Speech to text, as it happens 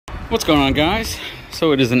What's going on, guys?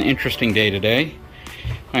 So it is an interesting day today.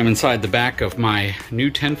 I'm inside the back of my new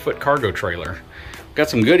 10-foot cargo trailer. Got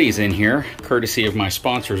some goodies in here, courtesy of my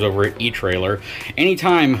sponsors over at etrailer.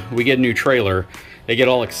 Anytime we get a new trailer, they get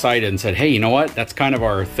all excited and said, hey, you know what? That's kind of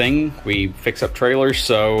our thing. We fix up trailers,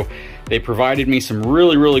 so they provided me some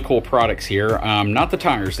really cool products here. Not the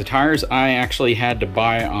tires. The tires I actually had to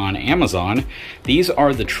buy on Amazon. These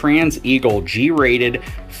are the Trans Eagle G-rated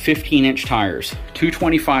 15-inch tires,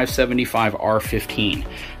 225/75 R15.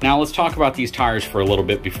 Now let's talk about these tires for a little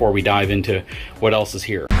bit before we dive into what else is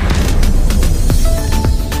here.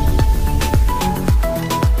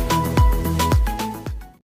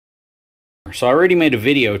 So I already made a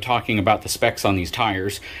video talking about the specs on these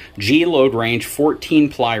tires. G load range, 14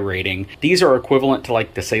 ply rating. These are equivalent to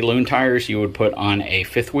like the saloon tires you would put on a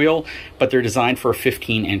fifth wheel, but they're designed for a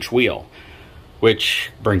 15-inch wheel,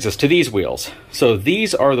 which brings us to these wheels. So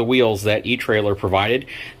these are the wheels that etrailer provided.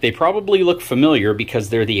 They probably look familiar because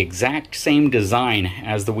they're the exact same design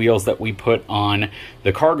as the wheels that we put on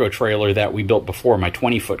the cargo trailer that we built before, my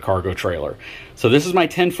 20-foot cargo trailer. So this is my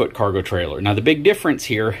 10-foot cargo trailer. Now the big difference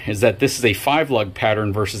here is that this is a 5-lug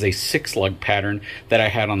pattern versus a 6-lug pattern that I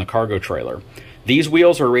had on the cargo trailer. These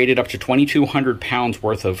wheels are rated up to 2,200 pounds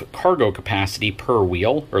worth of cargo capacity per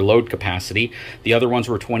wheel, or load capacity. The other ones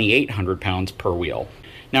were 2,800 pounds per wheel.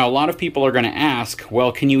 Now, a lot of people are going to ask,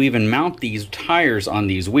 well, can you even mount these tires on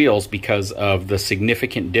these wheels because of the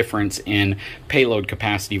significant difference in payload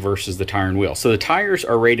capacity versus the tire and wheel? So the tires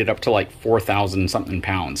are rated up to like 4,000 something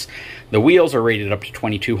pounds. The wheels are rated up to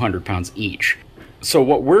 2,200 pounds each. So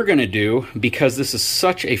what we're going to do, because this is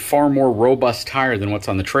such a far more robust tire than what's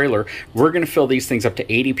on the trailer, we're going to fill these things up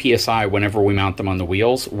to 80 psi whenever we mount them on the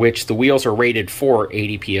wheels, which the wheels are rated for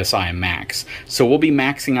 80 psi max. So we'll be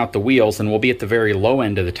maxing out the wheels and we'll be at the very low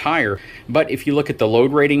end of the tire. But if you look at the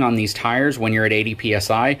load rating on these tires, when you're at 80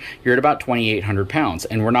 psi, you're at about 2,800 pounds,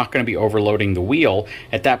 and we're not going to be overloading the wheel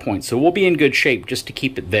at that point. So we'll be in good shape just to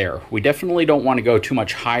keep it there. We definitely don't want to go too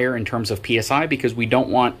much higher in terms of psi because we don't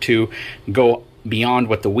want to go beyond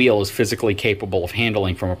what the wheel is physically capable of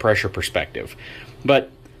handling from a pressure perspective. But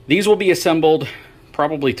these will be assembled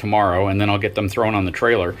probably tomorrow, and then I'll get them thrown on the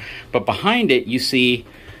trailer. But behind it, you see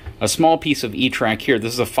a small piece of E-track here.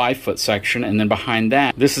 This is a 5-foot section, and then behind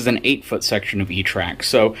that, this is an 8-foot section of E-track.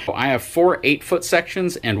 So I have 4 8-foot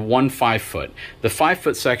sections and 1 5-foot. The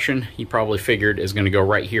 5-foot section, you probably figured, is going to go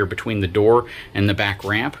right here between the door and the back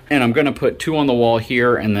ramp. And I'm going to put 2 on the wall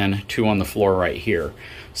here and then 2 on the floor right here.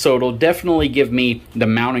 So it'll definitely give me the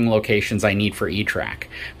mounting locations I need for E-track.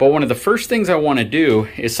 But one of the first things I want to do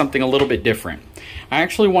is something a little bit different. I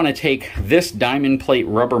actually want to take this diamond plate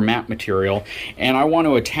rubber mat material and I want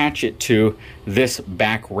to attach it to this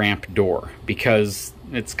back ramp door because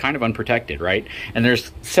it's kind of unprotected, right? And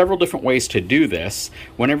there's several different ways to do this.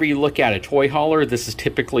 Whenever you look at a toy hauler, this is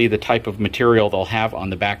typically the type of material they'll have on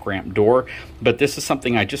the back ramp door, but this is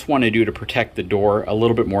something I just want to do to protect the door a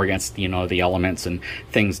little bit more against, you know, the elements and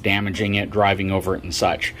things damaging it, driving over it and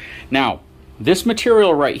such. Now, this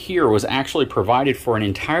material right here was actually provided for an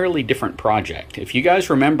entirely different project. If you guys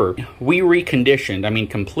remember, we reconditioned, I mean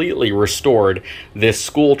completely restored, this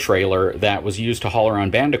school trailer that was used to haul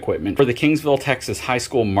around band equipment for the Kingsville, Texas High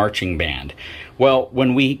School Marching Band. Well,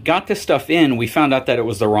 when we got this stuff in, we found out that it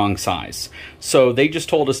was the wrong size. So they just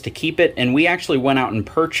told us to keep it, and we actually went out and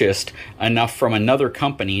purchased enough from another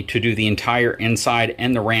company to do the entire inside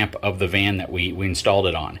and the ramp of the van that we installed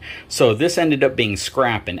it on. So this ended up being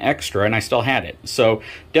scrap and extra, and I still had it. So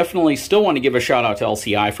definitely still want to give a shout out to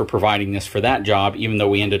LCI for providing this for that job, even though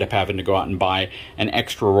we ended up having to go out and buy an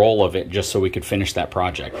extra roll of it just so we could finish that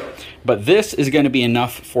project. But this is going to be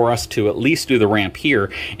enough for us to at least do the ramp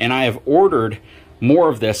here, and I have ordered more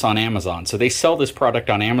of this on Amazon. So they sell this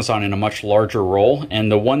product on Amazon in a much larger roll,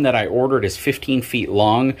 and the one that I ordered is 15 feet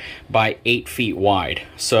long by 8 feet wide.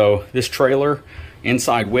 So this trailer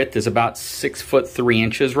inside width is about 6 foot 3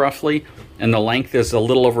 inches roughly, and the length is a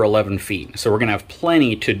little over 11 feet. So we're gonna have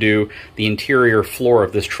plenty to do the interior floor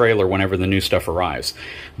of this trailer whenever the new stuff arrives.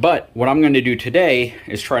 But what I'm gonna do today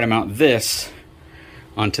is try to mount this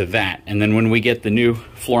onto that, and then when we get the new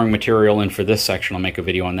flooring material in for this section, I'll make a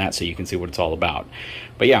video on that so you can see what it's all about.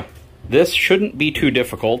 But yeah, this shouldn't be too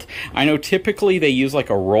difficult. I know typically they use like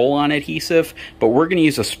a roll-on adhesive, but we're going to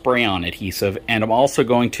use a spray-on adhesive, and I'm also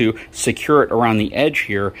going to secure it around the edge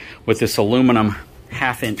here with this aluminum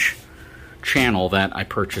 1/2-inch channel that I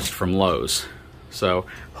purchased from Lowe's. So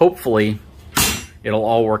hopefully it'll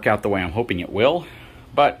all work out the way I'm hoping it will,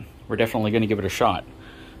 but we're definitely going to give it a shot.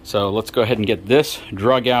 So let's go ahead and get this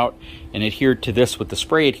drug out and adhered to this with the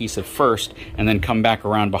spray adhesive first, and then come back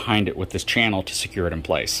around behind it with this channel to secure it in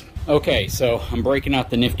place. Okay, so I'm breaking out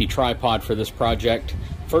the nifty tripod for this project.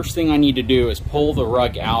 First thing I need to do is pull the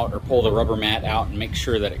rug out, or pull the rubber mat out, and make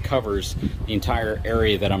sure that it covers the entire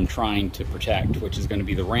area that I'm trying to protect, which is going to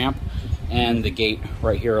be the ramp and the gate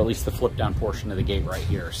right here, or at least the flip down portion of the gate right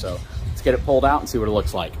here. So let's get it pulled out and see what it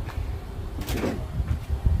looks like.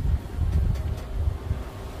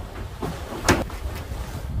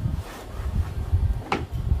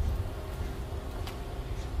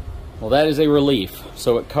 Well, that is a relief.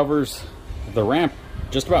 So it covers the ramp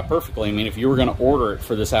just about perfectly. I mean, if you were going to order it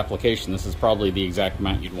for this application, this is probably the exact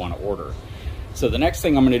amount you'd want to order. So the next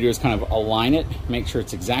thing I'm going to do is kind of align it, make sure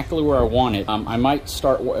it's exactly where I want it. I might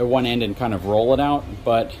start at one end and kind of roll it out,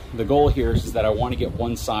 but the goal here is that I want to get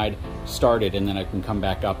one side started, and then I can come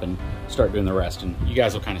back up and start doing the rest. And you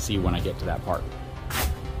guys will kind of see when I get to that part.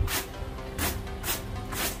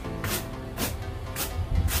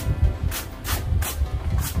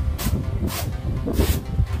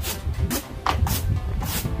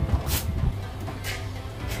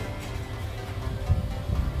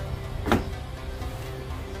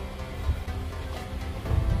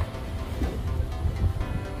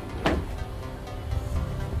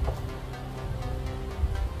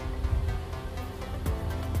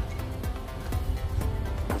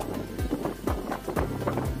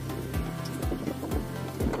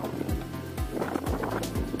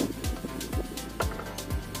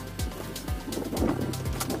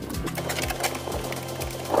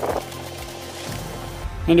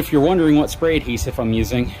 And if you're wondering what spray adhesive I'm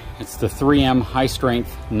using, it's the 3M High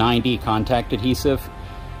Strength 90 contact adhesive.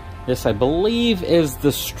 This, I believe, is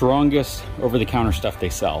the strongest over-the-counter stuff they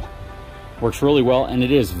sell. Works really well, and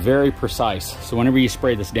it is very precise. So whenever you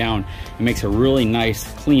spray this down, it makes a really nice,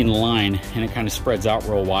 clean line, and it kind of spreads out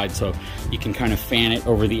real wide, so you can kind of fan it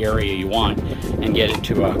over the area you want and get it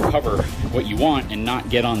to cover what you want and not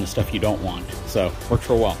get on the stuff you don't want. So works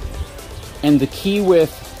real well. And the key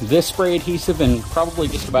with this spray adhesive, and probably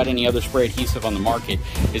just about any other spray adhesive on the market,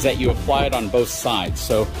 is that you apply it on both sides.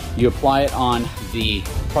 So you apply it on the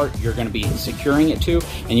part you're going to be securing it to,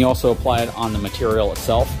 and you also apply it on the material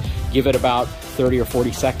itself. Give it about 30 or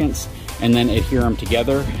 40 seconds, and then adhere them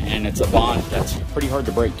together, and it's a bond that's pretty hard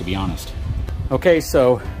to break, to be honest. Okay,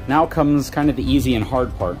 so now comes kind of the easy and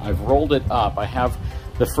hard part. I've rolled it up. I have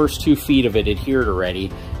the first 2 feet of it adhered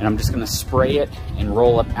already, and I'm just going to spray it and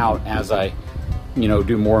roll it out as I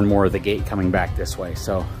do more and more of the gate coming back this way.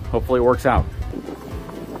 So hopefully it works out.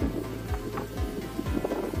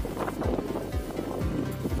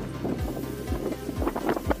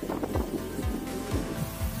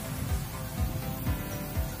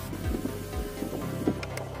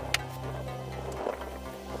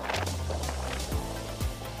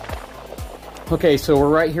 Okay, so we're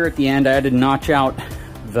right here at the end. I had to notch out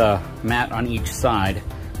the mat on each side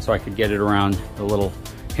so I could get it around the little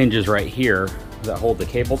hinges right here that hold the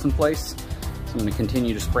cables in place. So I'm going to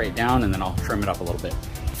continue to spray it down, and then I'll trim it up a little bit.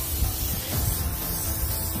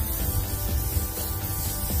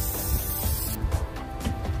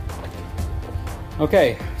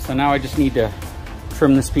 Okay, so now I just need to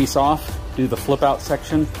trim this piece off, do the flip out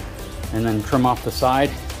section, and then trim off the side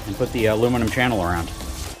and put the aluminum channel around.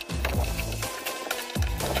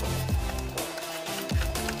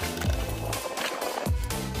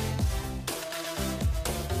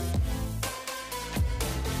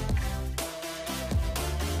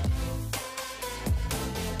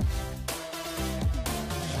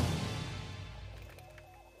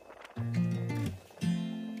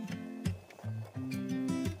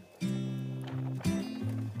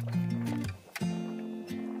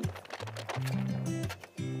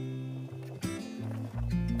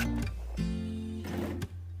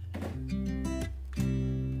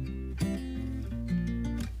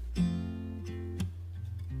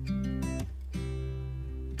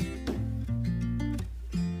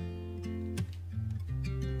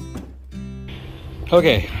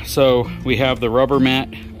 Okay, so we have the rubber mat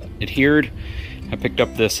adhered. I picked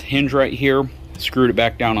up this hinge right here, screwed it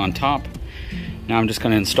back down on top. Now I'm just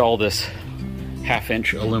going to install this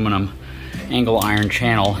 1/2-inch aluminum angle iron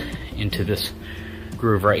channel into this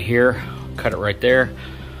groove right here. Cut it right there,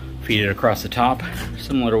 feed it across the top,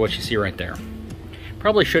 similar to what you see right there.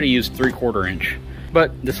 Probably should have used 3/4 inch,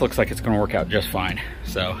 but this looks like it's going to work out just fine.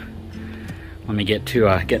 So let me get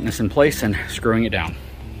to getting this in place and screwing it down.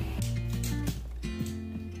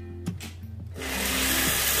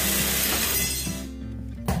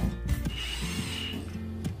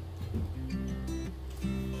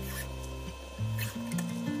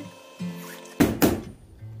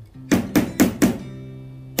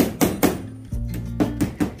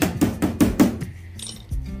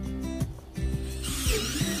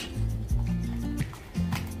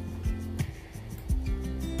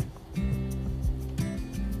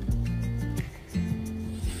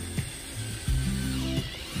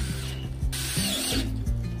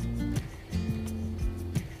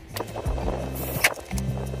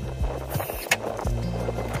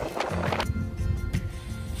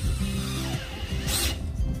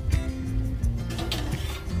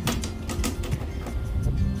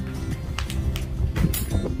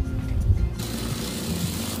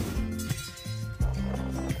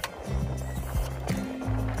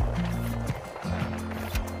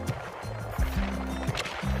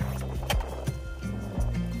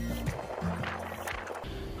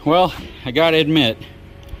 Well, I gotta admit,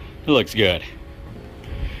 it looks good.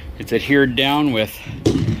 It's adhered down with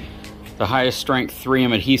the highest strength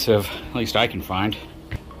 3M adhesive, at least I can find.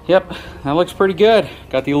 Yep, that looks pretty good.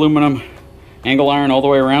 Got the aluminum angle iron all the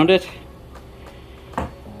way around it.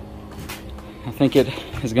 I think it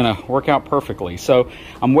is gonna work out perfectly. So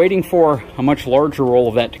I'm waiting for a much larger roll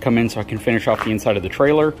of that to come in so I can finish off the inside of the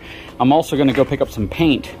trailer. I'm also gonna go pick up some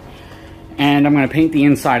paint and I'm gonna paint the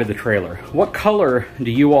inside of the trailer. What color do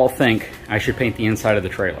you all think I should paint the inside of the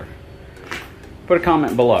trailer? Put a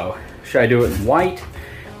comment below. Should I do it in white?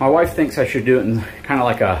 My wife thinks I should do it in kind of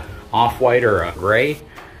like a off-white or a gray.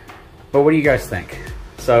 But what do you guys think?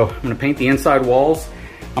 So I'm gonna paint the inside walls.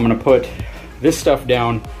 I'm gonna put this stuff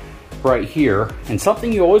down right here. And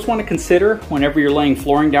something you always wanna consider whenever you're laying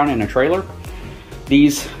flooring down in a trailer,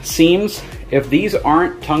 these seams, if these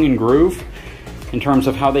aren't tongue and groove in terms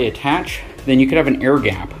of how they attach, then you could have an air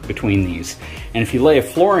gap between these. And if you lay a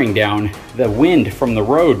flooring down, the wind from the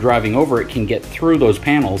road driving over it can get through those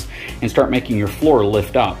panels and start making your floor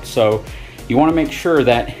lift up. So you want to make sure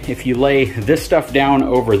that if you lay this stuff down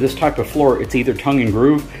over this type of floor, it's either tongue and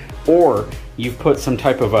groove or you've put some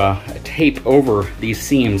type of a tape over these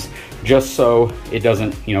seams just so it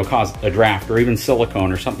doesn't, cause a draft, or even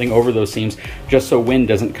silicone or something over those seams just so wind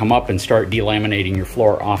doesn't come up and start delaminating your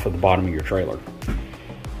floor off of the bottom of your trailer.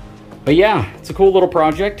 But yeah, it's a cool little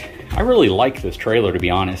project. I really like this trailer, to be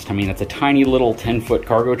honest. I mean, it's a tiny little 10-foot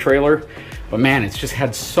cargo trailer, but man, it's just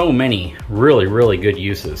had so many really, really good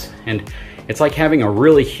uses. And it's like having a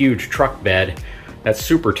really huge truck bed that's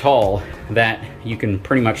super tall that you can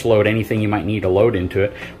pretty much load anything you might need to load into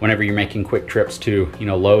it whenever you're making quick trips to,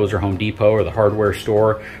 Lowe's or Home Depot or the hardware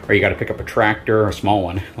store, or you got to pick up a tractor, a small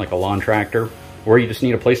one, like a lawn tractor, or you just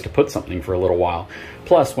need a place to put something for a little while.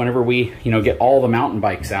 Plus, whenever we, get all the mountain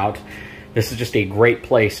bikes out, this is just a great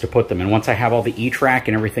place to put them. And once I have all the E-track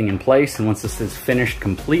and everything in place, and once this is finished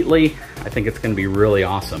completely, I think it's gonna be really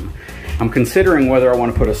awesome. I'm considering whether I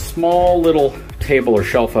wanna put a small little table or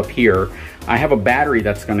shelf up here. I have a battery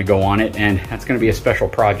that's gonna go on it, and that's gonna be a special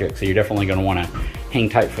project, so you're definitely gonna wanna hang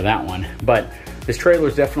tight for that one. But this trailer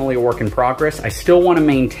is definitely a work in progress. I still wanna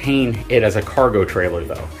maintain it as a cargo trailer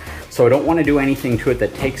though. So I don't want to do anything to it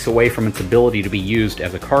that takes away from its ability to be used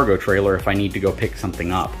as a cargo trailer if I need to go pick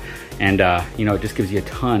something up. And it just gives you a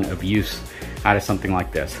ton of use out of something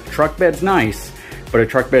like this. Truck bed's nice, but a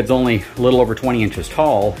truck bed's only a little over 20 inches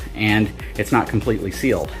tall and it's not completely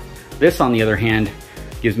sealed. This, on the other hand,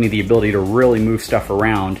 gives me the ability to really move stuff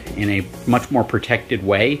around in a much more protected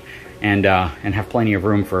way and have plenty of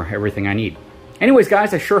room for everything I need. Anyways,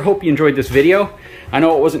 guys, I sure hope you enjoyed this video. I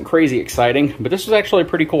know it wasn't crazy exciting, but this was actually a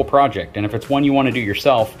pretty cool project. And if it's one you want to do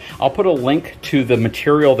yourself, I'll put a link to the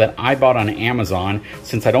material that I bought on Amazon,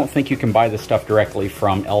 since I don't think you can buy this stuff directly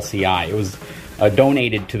from LCI. It was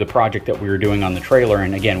donated to the project that we were doing on the trailer.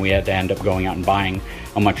 And again, we had to end up going out and buying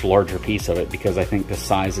a much larger piece of it because I think this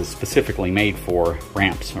size is specifically made for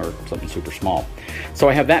ramps or something super small. So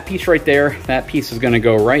I have that piece right there. That piece is going to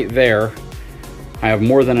go right there. I have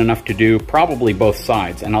more than enough to do probably both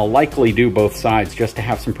sides, and I'll likely do both sides just to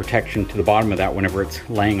have some protection to the bottom of that whenever it's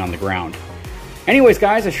laying on the ground. Anyways,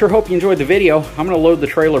 guys, I sure hope you enjoyed the video. I'm going to load the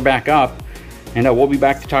trailer back up, and we'll be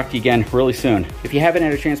back to talk to you again really soon. If you haven't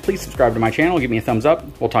had a chance, please subscribe to my channel, give me a thumbs up.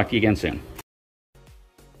 We'll talk to you again soon.